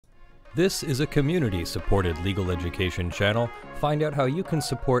This is a community-supported legal education channel. Find out how you can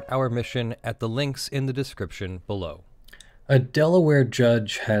support our mission at the links in the description below. A Delaware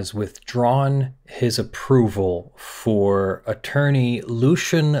judge has withdrawn his approval for attorney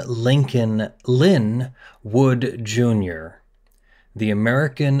Lucian Lincoln Lin Wood Jr., the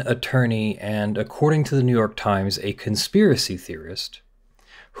American attorney and, according to the New York Times, a conspiracy theorist,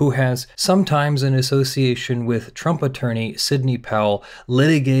 who has, sometimes in association with Trump attorney Sidney Powell,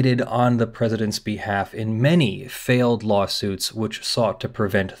 litigated on the president's behalf in many failed lawsuits which sought to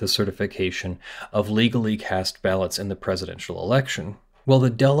prevent the certification of legally cast ballots in the presidential election. Well, the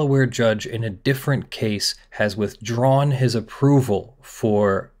Delaware judge in a different case has withdrawn his approval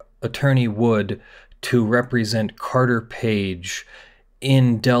for attorney Wood to represent Carter Page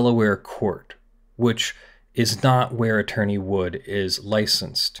in Delaware court, which is not where attorney Wood is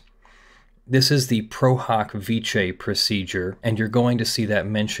licensed. This is the pro hoc vice procedure, and you're going to see that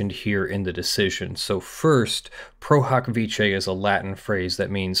mentioned here in the decision. So first, pro hoc vice is a Latin phrase that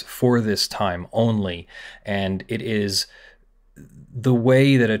means for this time only, and it is the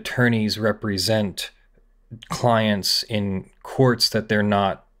way that attorneys represent clients in courts that they're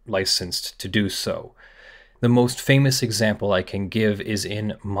not licensed to do so. The most famous example I can give is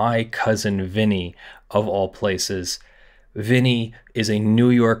in My Cousin Vinny, of all places. Vinny is a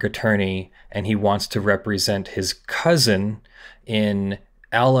New York attorney, and he wants to represent his cousin in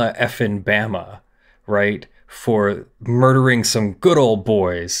Alla effin' Bama, right, for murdering some good old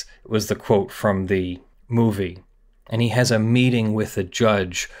boys, was the quote from the movie. And he has a meeting with the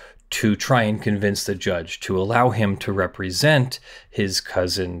judge to try and convince the judge to allow him to represent his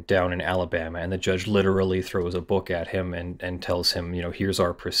cousin down in Alabama. And the judge literally throws a book at him and tells him, you know, here's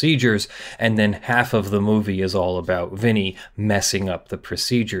our procedures. And then half of the movie is all about Vinny messing up the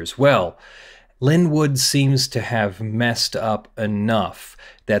procedures. Well, Lin Wood seems to have messed up enough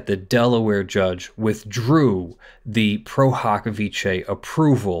that the Delaware judge withdrew the pro hoc vice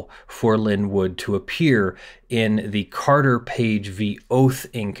approval for Lin Wood to appear in the Carter Page v. Oath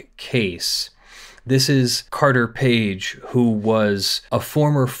Inc. case. This is Carter Page, who was a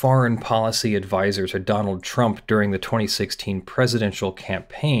former foreign policy advisor to Donald Trump during the 2016 presidential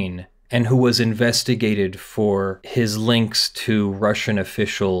campaign, and who was investigated for his links to Russian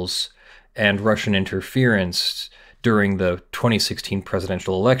officials and Russian interference during the 2016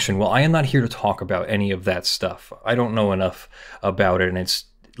 presidential election. Well, I am not here to talk about any of that stuff. I don't know enough about it, and it's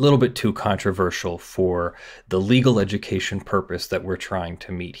a little bit too controversial for the legal education purpose that we're trying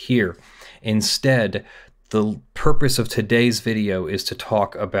to meet here. Instead, the purpose of today's video is to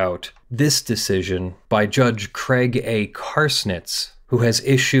talk about this decision by Judge Craig A. Karsnitz, who has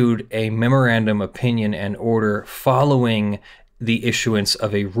issued a memorandum opinion and order following the issuance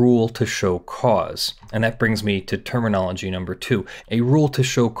of a rule to show cause. And that brings me to terminology number 2. A rule to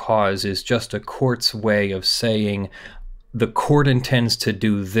show cause is just a court's way of saying the court intends to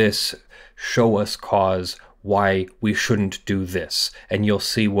do this, show us cause why we shouldn't do this. And you'll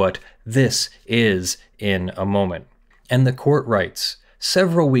see what this is in a moment. And the court writes,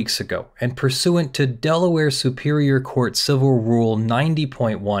 several weeks ago, and pursuant to Delaware Superior Court Civil Rule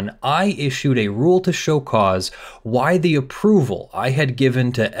 90.1, I issued a rule to show cause why the approval I had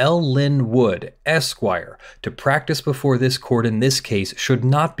given to L. Lin Wood, Esquire, to practice before this court in this case should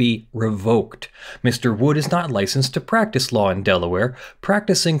not be revoked. Mr. Wood is not licensed to practice law in Delaware.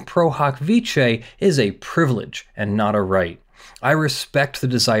 Practicing pro hoc vice is a privilege and not a right. I respect the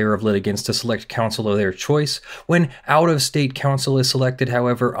desire of litigants to select counsel of their choice. When out-of-state counsel is selected,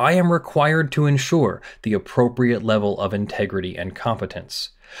 however, I am required to ensure the appropriate level of integrity and competence.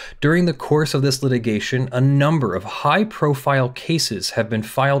 During the course of this litigation, a number of high-profile cases have been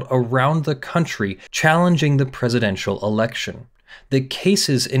filed around the country challenging the presidential election. The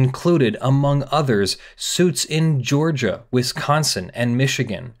cases included, among others, suits in Georgia, Wisconsin, and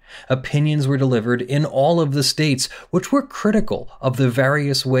Michigan. Opinions were delivered in all of the states, which were critical of the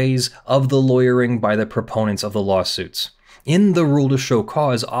various ways of the lawyering by the proponents of the lawsuits. In the rule to show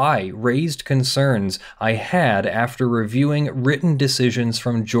cause, I raised concerns I had after reviewing written decisions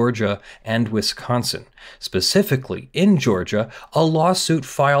from Georgia and Wisconsin. Specifically, in Georgia, a lawsuit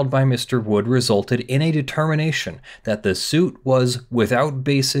filed by Mr. Wood resulted in a determination that the suit was without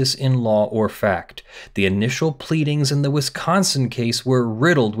basis in law or fact. The initial pleadings in the Wisconsin case were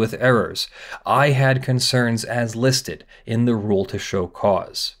riddled with errors. I had concerns as listed in the rule to show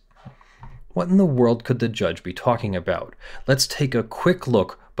cause. What in the world could the judge be talking about? Let's take a quick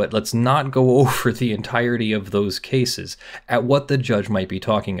look, but let's not go over the entirety of those cases, at what the judge might be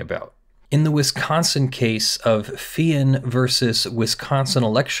talking about. In the Wisconsin case of Feehan versus Wisconsin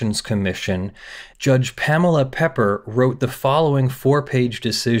Elections Commission, Judge Pamela Pepper wrote the following 4-page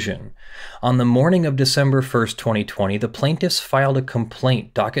decision. On the morning of December 1st, 2020, the plaintiffs filed a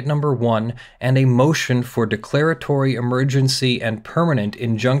complaint, docket number 1, and a motion for declaratory emergency and permanent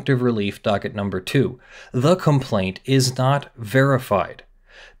injunctive relief, docket number 2. The complaint is not verified.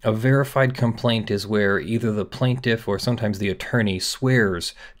 A verified complaint is where either the plaintiff or sometimes the attorney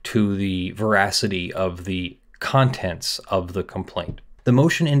swears to the veracity of the contents of the complaint. The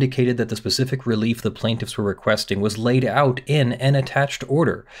motion indicated that the specific relief the plaintiffs were requesting was laid out in an attached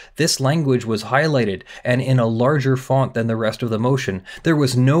order. This language was highlighted and in a larger font than the rest of the motion. There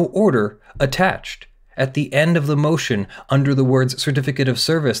was no order attached. At the end of the motion, under the words Certificate of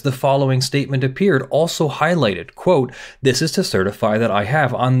Service, the following statement appeared, also highlighted, quote, "This is to certify that I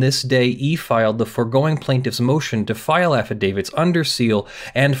have on this day e-filed the foregoing plaintiff's motion to file affidavits under seal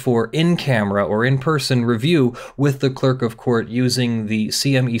and for in-camera or in-person review with the clerk of court using the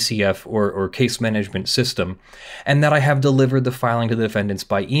CMECF or case management system, and that I have delivered the filing to the defendants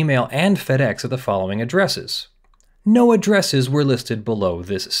by email and FedEx at the following addresses." No addresses were listed below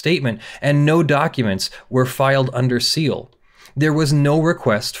this statement, and no documents were filed under seal. There was no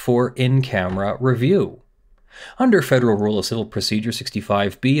request for in-camera review. Under Federal Rule of Civil Procedure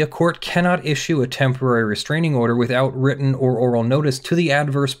 65B, a court cannot issue a temporary restraining order without written or oral notice to the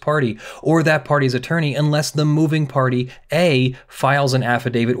adverse party or that party's attorney unless the moving party, A, files an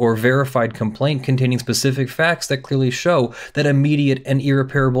affidavit or verified complaint containing specific facts that clearly show that immediate and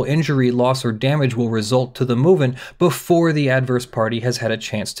irreparable injury, loss, or damage will result to the movant before the adverse party has had a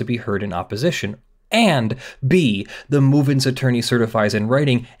chance to be heard in opposition, and B, the movant's attorney certifies in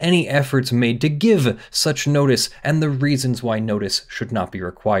writing any efforts made to give such notice and the reasons why notice should not be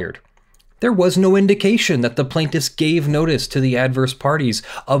required. There was no indication that the plaintiffs gave notice to the adverse parties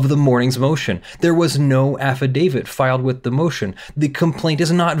of the morning's motion. There was no affidavit filed with the motion. The complaint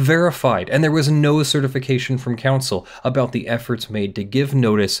is not verified, and there was no certification from counsel about the efforts made to give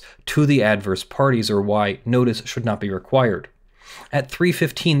notice to the adverse parties or why notice should not be required. At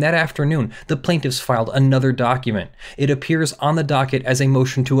 3:15 that afternoon, the plaintiffs filed another document. It appears on the docket as a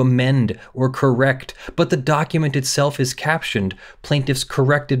motion to amend or correct, but the document itself is captioned Plaintiffs'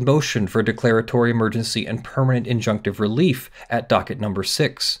 Corrected Motion for Declaratory Emergency and Permanent Injunctive Relief at docket number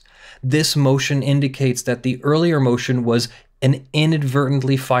 6. This motion indicates that the earlier motion was an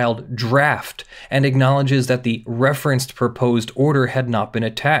inadvertently filed draft and acknowledges that the referenced proposed order had not been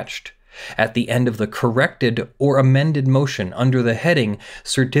attached. At the end of the corrected or amended motion under the heading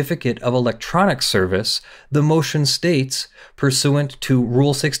Certificate of Electronic Service, the motion states, pursuant to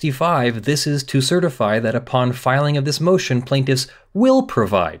Rule 65, this is to certify that upon filing of this motion, plaintiffs will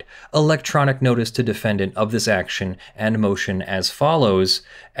provide electronic notice to defendant of this action and motion as follows,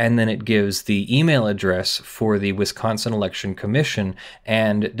 and then it gives the email address for the Wisconsin Election Commission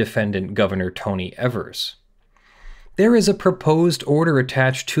and defendant Governor Tony Evers. There is a proposed order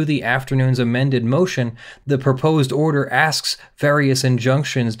attached to the afternoon's amended motion. The proposed order asks various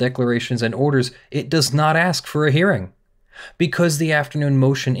injunctions, declarations, and orders. It does not ask for a hearing. Because the afternoon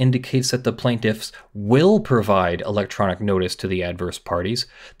motion indicates that the plaintiffs will provide electronic notice to the adverse parties,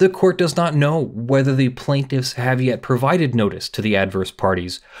 the court does not know whether the plaintiffs have yet provided notice to the adverse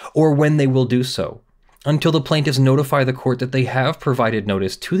parties or when they will do so. Until the plaintiffs notify the court that they have provided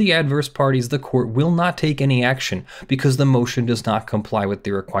notice to the adverse parties, the court will not take any action because the motion does not comply with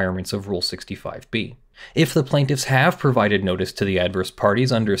the requirements of Rule 65B. If the plaintiffs have provided notice to the adverse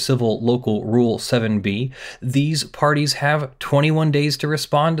parties under Civil Local Rule 7B, these parties have 21 days to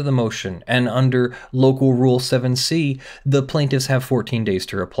respond to the motion, and under Local Rule 7C, the plaintiffs have 14 days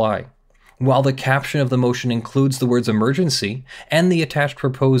to reply. While the caption of the motion includes the words emergency and the attached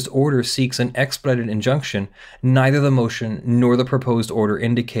proposed order seeks an expedited injunction, neither the motion nor the proposed order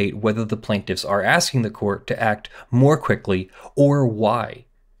indicate whether the plaintiffs are asking the court to act more quickly or why.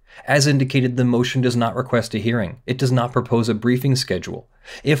 As indicated, the motion does not request a hearing. It does not propose a briefing schedule.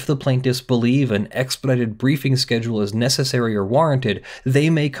 If the plaintiffs believe an expedited briefing schedule is necessary or warranted,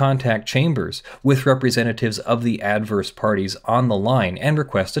 they may contact chambers with representatives of the adverse parties on the line and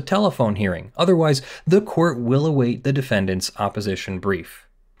request a telephone hearing. Otherwise, the court will await the defendant's opposition brief.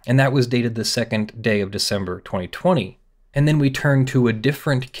 And that was dated the 2nd day of December 2020. And then we turn to a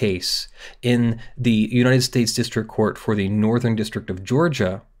different case in the United States District Court for the Northern District of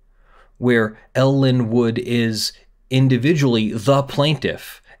Georgia, where Lin Wood is individually the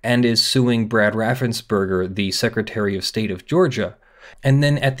plaintiff and is suing Brad Raffensperger, the Secretary of State of Georgia, And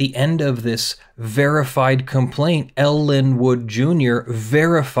then at the end of this verified complaint, L. Lin Wood Jr.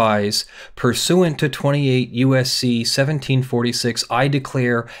 verifies, pursuant to 28 U.S.C. 1746, I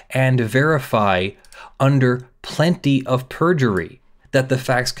declare and verify under plenty of perjury that the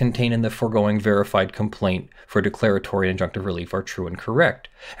facts contained in the foregoing verified complaint for declaratory and injunctive relief are true and correct.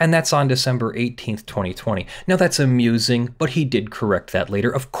 And that's on December 18th, 2020. Now that's amusing, but he did correct that later.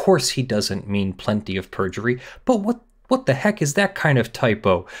 Of course he doesn't mean plenty of perjury, but what the heck is that kind of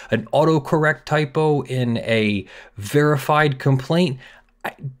typo? An autocorrect typo in a verified complaint?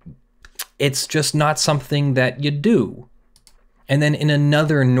 It's just not something that you do. And then in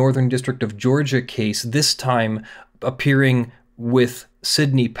another Northern District of Georgia case, this time appearing with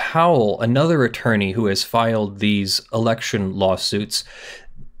Sidney Powell, another attorney who has filed these election lawsuits,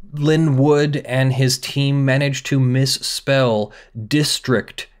 Lin Wood and his team managed to misspell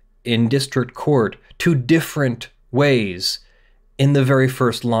district in district court 2 different ways in the very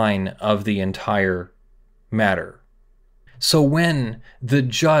first line of the entire matter. So when the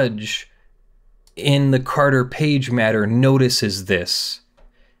judge in the Carter Page matter notices this,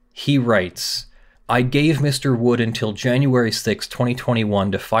 he writes, I gave Mr. Wood until January 6,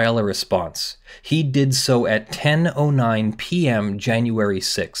 2021 to file a response. He did so at 10:09 p.m. January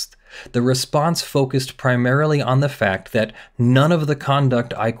 6th. The response focused primarily on the fact that none of the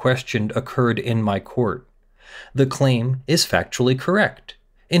conduct I questioned occurred in my court. The claim is factually correct.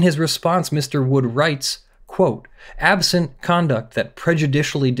 In his response, Mr. Wood writes, quote, absent conduct that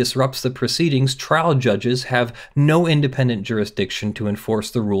prejudicially disrupts the proceedings, trial judges have no independent jurisdiction to enforce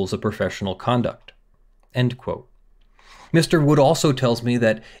the rules of professional conduct. End quote. Mr. Wood also tells me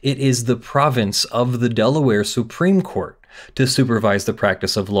that it is the province of the Delaware Supreme Court to supervise the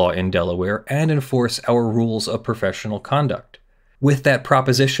practice of law in Delaware and enforce our rules of professional conduct. With that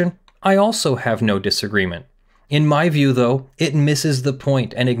proposition, I also have no disagreement. In my view, though, it misses the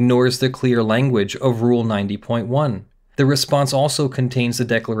point and ignores the clear language of Rule 90.1. The response also contains the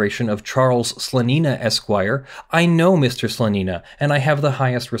declaration of Charles Slanina, Esquire. I know Mr. Slanina, and I have the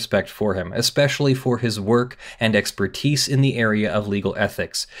highest respect for him, especially for his work and expertise in the area of legal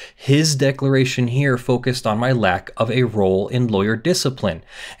ethics. His declaration here focused on my lack of a role in lawyer discipline,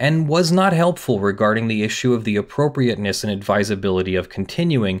 and was not helpful regarding the issue of the appropriateness and advisability of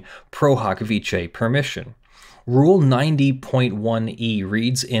continuing pro hoc vice permission. Rule 90.1e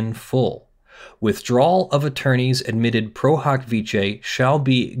reads in full, withdrawal of attorneys admitted pro hoc vice shall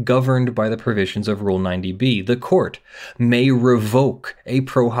be governed by the provisions of Rule 90b. The court may revoke a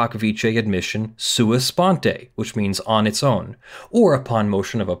pro hoc vice admission sua sponte, which means on its own, or upon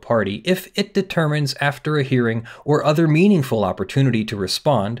motion of a party if it determines after a hearing or other meaningful opportunity to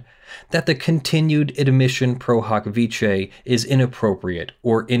respond that the continued admission pro hoc vice is inappropriate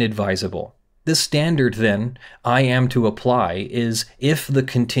or inadvisable. The standard, then, I am to apply is if the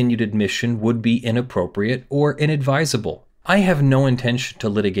continued admission would be inappropriate or inadvisable. I have no intention to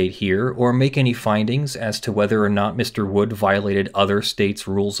litigate here or make any findings as to whether or not Mr. Wood violated other states'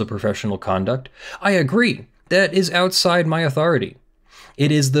 rules of professional conduct. I agree, that is outside my authority.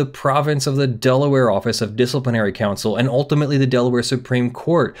 It is the province of the Delaware Office of Disciplinary Counsel and ultimately the Delaware Supreme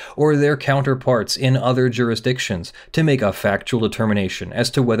Court or their counterparts in other jurisdictions to make a factual determination as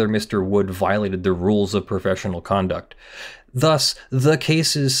to whether Mr. Wood violated the rules of professional conduct. Thus, the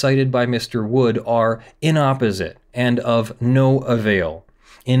cases cited by Mr. Wood are inopposite and of no avail.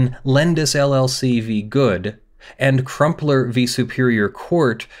 In Lendis LLC v. Good and Crumpler v. Superior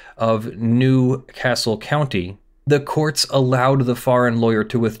Court of New Castle County, the courts allowed the foreign lawyer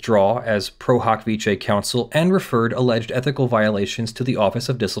to withdraw as pro hoc vice counsel and referred alleged ethical violations to the Office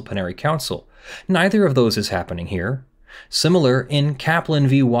of Disciplinary Counsel. Neither of those is happening here. Similar, in Kaplan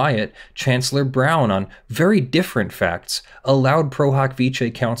v. Wyatt, Chancellor Brown, on very different facts, allowed pro hoc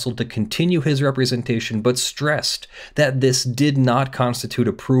vice counsel to continue his representation but stressed that this did not constitute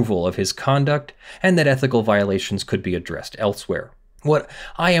approval of his conduct and that ethical violations could be addressed elsewhere. What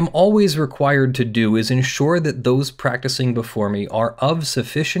I am always required to do is ensure that those practicing before me are of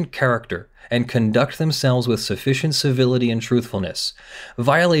sufficient character and conduct themselves with sufficient civility and truthfulness.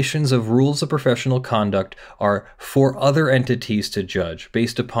 Violations of rules of professional conduct are for other entities to judge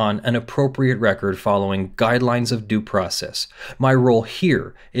based upon an appropriate record following guidelines of due process. My role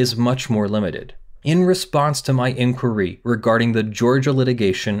here is much more limited. In response to my inquiry regarding the Georgia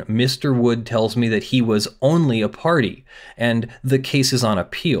litigation, Mr. Wood tells me that he was only a party and the case is on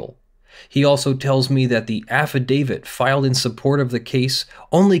appeal. He also tells me that the affidavit filed in support of the case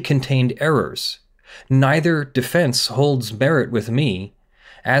only contained errors. Neither defense holds merit with me.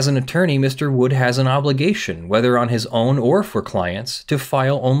 As an attorney, Mr. Wood has an obligation, whether on his own or for clients, to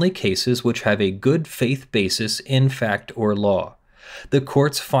file only cases which have a good faith basis in fact or law. The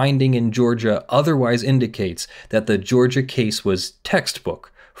court's finding in Georgia otherwise indicates that the Georgia case was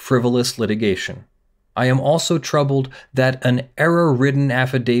textbook, frivolous litigation. I am also troubled that an error-ridden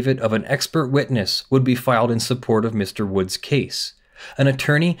affidavit of an expert witness would be filed in support of Mr. Wood's case. An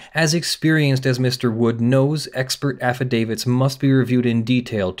attorney as experienced as Mr. Wood knows expert affidavits must be reviewed in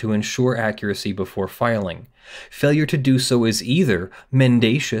detail to ensure accuracy before filing. Failure to do so is either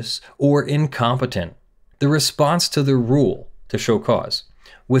mendacious or incompetent. The response to the rule to show cause,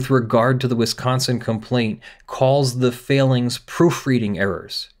 with regard to the Wisconsin complaint, calls the failings proofreading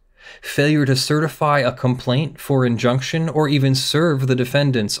errors. Failure to certify a complaint for injunction or even serve the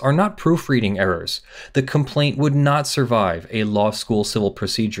defendants are not proofreading errors. The complaint would not survive a law school civil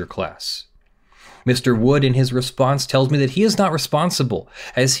procedure class. Mr. Wood, in his response, tells me that he is not responsible,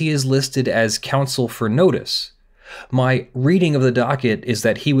 as he is listed as counsel for notice. My reading of the docket is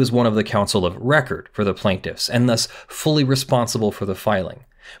that he was one of the counsel of record for the plaintiffs, and thus fully responsible for the filing.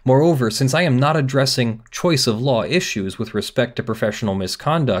 Moreover, since I am not addressing choice of law issues with respect to professional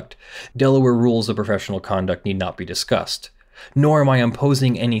misconduct, Delaware rules of professional conduct need not be discussed, nor am I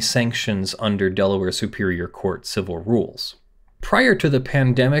imposing any sanctions under Delaware Superior Court civil rules. Prior to the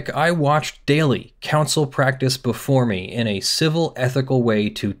pandemic, I watched daily counsel practice before me in a civil, ethical way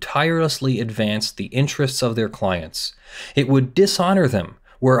to tirelessly advance the interests of their clients. It would dishonor them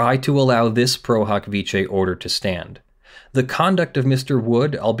were I to allow this pro hoc vice order to stand. The conduct of Mr.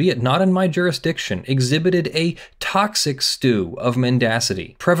 Wood, albeit not in my jurisdiction, exhibited a toxic stew of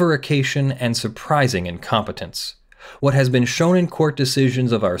mendacity, prevarication, and surprising incompetence. What has been shown in court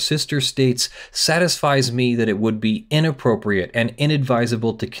decisions of our sister states satisfies me that it would be inappropriate and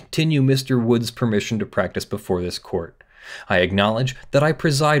inadvisable to continue Mr. Wood's permission to practice before this court. I acknowledge that I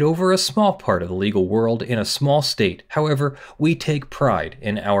preside over a small part of the legal world in a small state. However, we take pride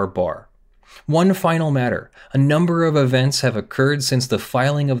in our bar. One final matter. A number of events have occurred since the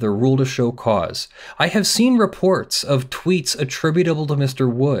filing of the rule to show cause. I have seen reports of tweets attributable to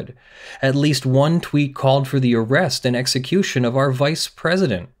Mr. Wood. At least one tweet called for the arrest and execution of our vice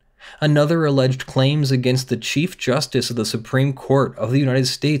president. Another alleged claims against the Chief Justice of the Supreme Court of the United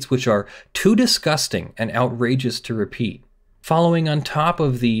States, which are too disgusting and outrageous to repeat. Following on top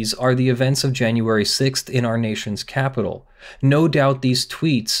of these are the events of January 6th in our nation's capital. No doubt these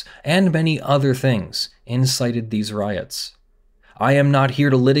tweets, and many other things, incited these riots. I am not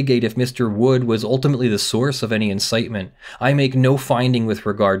here to litigate if Mr. Wood was ultimately the source of any incitement. I make no finding with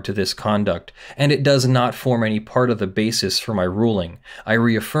regard to this conduct, and it does not form any part of the basis for my ruling. I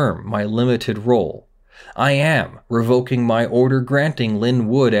reaffirm my limited role. I am revoking my order granting Lin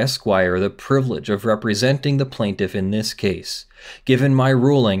Wood, Esquire, the privilege of representing the plaintiff in this case. Given my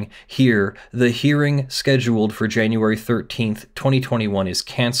ruling, here, the hearing scheduled for January 13th, 2021 is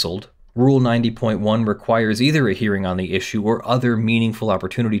canceled. Rule 90.1 requires either a hearing on the issue or other meaningful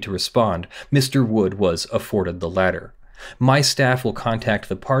opportunity to respond. Mr. Wood was afforded the latter. My staff will contact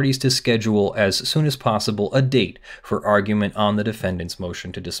the parties to schedule as soon as possible a date for argument on the defendant's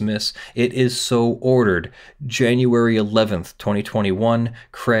motion to dismiss. It is so ordered. January 11th, 2021,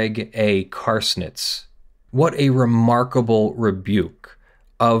 Craig A. Karsnitz. What a remarkable rebuke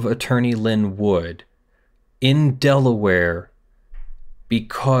of Attorney Lin Wood in Delaware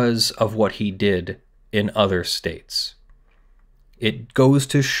because of what he did in other states. It goes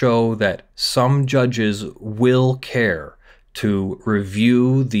to show that some judges will care to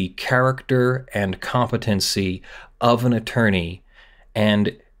review the character and competency of an attorney,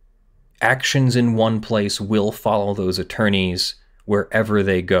 and actions in one place will follow those attorneys wherever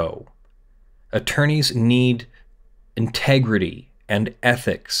they go. Attorneys need integrity and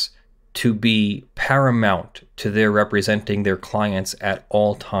ethics to be paramount to their representing their clients at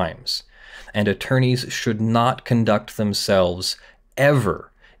all times, and attorneys should not conduct themselves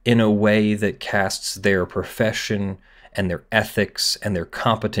ever in a way that casts their profession and their ethics and their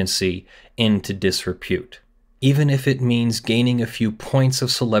competency into disrepute, even if it means gaining a few points of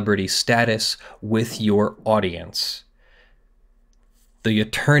celebrity status with your audience. The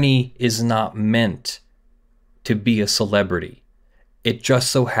attorney is not meant to be a celebrity. It just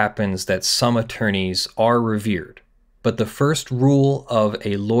so happens that some attorneys are revered, but the first rule of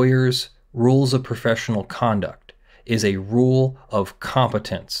a lawyer's rules of professional conduct is a rule of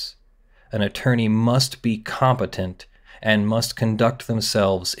competence. An attorney must be competent and must conduct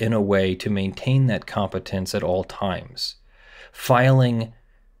themselves in a way to maintain that competence at all times. Filing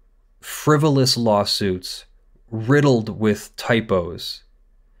frivolous lawsuits riddled with typos,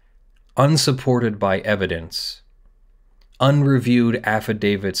 unsupported by evidence, unreviewed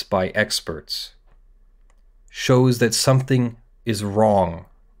affidavits by experts, shows that something is wrong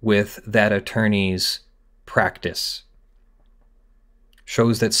with that attorney's practice.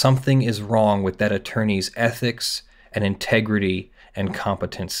 shows that something is wrong with that attorney's ethics and integrity and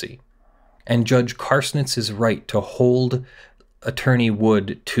competency. And Judge Karsnitz is right to hold Atty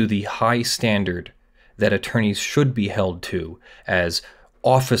Wood to the high standard that attorneys should be held to as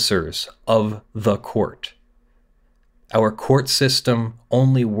officers of the court. Our court system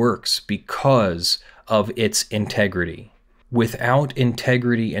only works because of its integrity. Without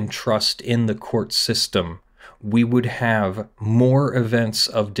integrity and trust in the court system, we would have more events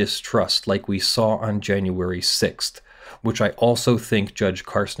of distrust like we saw on January 6th, which I also think Judge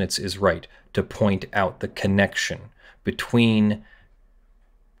Karsnitz is right to point out the connection between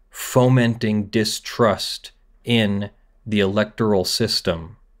fomenting distrust in the electoral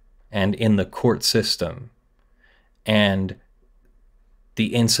system and in the court system and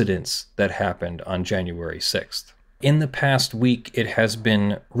the incidents that happened on January 6th. In the past week, it has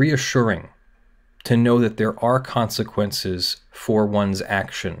been reassuring to know that there are consequences for one's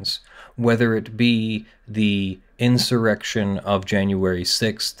actions, whether it be the insurrection of January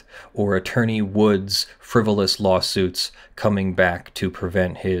 6th or Atty Wood's frivolous lawsuits coming back to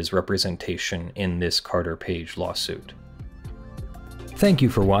prevent his representation in this Carter Page lawsuit. Thank you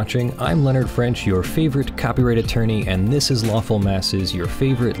for watching. I'm Leonard French, your favorite copyright attorney, and this is Lawful Masses, your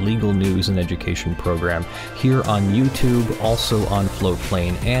favorite legal news and education program, here on YouTube, also on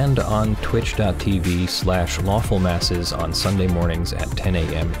Floatplane, and on twitch.tv/lawfulmasses on Sunday mornings at 10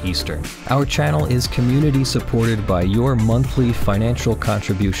 a.m. Eastern. Our channel is community supported by your monthly financial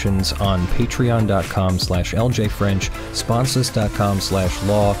contributions on patreon.com/ljfrench,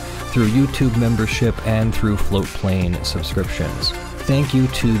 sponsors.com/law, through YouTube membership, and through Floatplane subscriptions. Thank you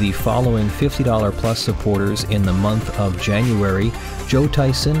to the following $50 plus supporters in the month of January: Joe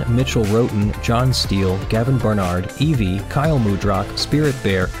Tyson, Mitchell Rowton, John Steele, Gavin Barnard, Eevi, Kyle Mudrak, Spirit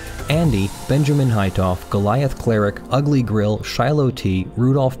Bear, Andy, Benjamin Hitov, Goliath Cleric, Ugly Grill, Shielo T,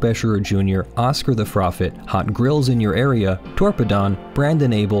 Rudolph Bescherer Jr., Oscar the Phrophet, HotGrillsInYourArea, Torpedan,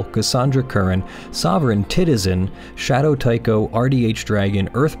 Brandyn Abel, Cassandra Curran, Sovereign Tittizen, ShadowTycho, RDH Dragon,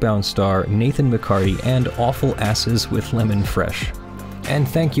 Earthbound Star, Nathan McCarty, and Awful Asses with Lemon Fresh. And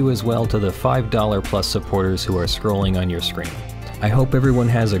thank you as well to the $5 plus supporters who are scrolling on your screen. I hope everyone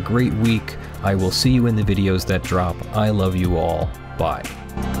has a great week. I will see you in the videos that drop. I love you all. Bye.